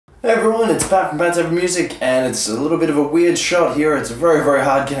Hey everyone, it's Pat from Pat's Ever Music, and it's a little bit of a weird shot here. It's very, very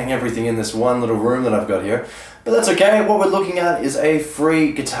hard getting everything in this one little room that I've got here. But that's okay. What we're looking at is a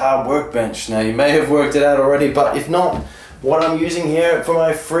free guitar workbench. Now, you may have worked it out already, but if not, what I'm using here for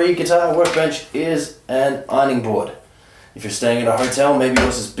my free guitar workbench is an ironing board. If you're staying at a hotel, maybe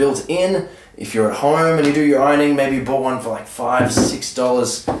yours is built in. If you're at home and you do your ironing, maybe you bought one for like $5,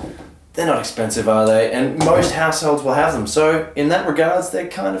 $6. They're not expensive, are they? And most households will have them. So in that regards, they're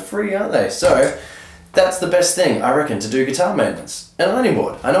kind of free, aren't they? So that's the best thing, I reckon, to do guitar maintenance. An ironing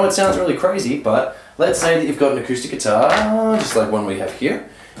board. I know it sounds really crazy, but let's say that you've got an acoustic guitar, just like one we have here,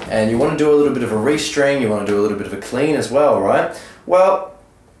 and you want to do a little bit of a restring, you want to do a little bit of a clean as well, right? Well,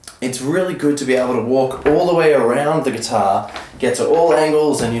 it's really good to be able to walk all the way around the guitar, get to all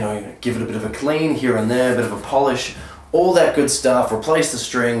angles, and give it a bit of a clean here and there, a bit of a polish, all that good stuff, replace the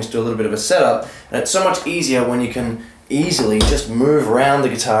strings, do a little bit of a setup, and it's so much easier when you can easily just move around the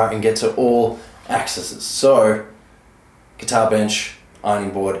guitar and get to all axes. So, guitar bench,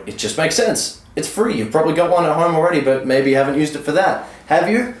 ironing board, it just makes sense. It's free. You've probably got one at home already, but maybe you haven't used it for that. Have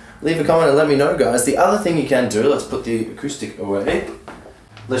you? Leave a comment and let me know, guys. The other thing you can do, let's put the acoustic away.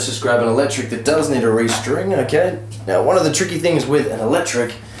 Let's just grab an electric that does need a restring, okay? Now, one of the tricky things with an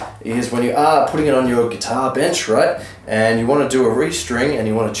electric is when you are putting it on your guitar bench, right? And you want to do a restring and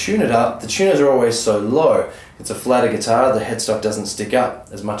you want to tune it up. The tuners are always so low. It's a flatter guitar, the headstock doesn't stick up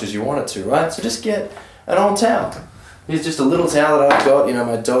as much as you want it to, right? So just get an old towel. Here's just a little towel that I've got.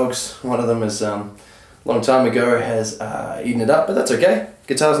 My dogs, one of them is, a long time ago, has eaten it up, but that's okay.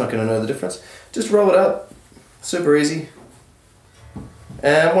 Guitar's not going to know the difference. Just roll it up, super easy.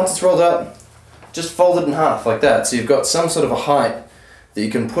 And once it's rolled up, just fold it in half like that. So you've got some sort of a height that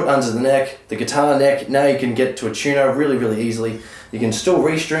you can put under the neck, the guitar neck. Now you can get to a tuner really, really easily. You can still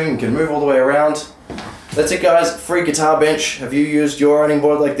restring, you can move all the way around. That's it, guys. Free guitar bench. Have you used your ironing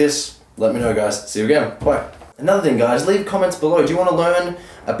board like this? Let me know, guys. See you again. Bye. Another thing, guys, leave comments below. Do you want to learn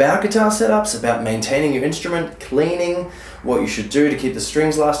about guitar setups, about maintaining your instrument, cleaning, what you should do to keep the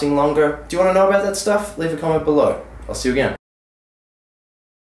strings lasting longer? Do you want to know about that stuff? Leave a comment below. I'll see you again.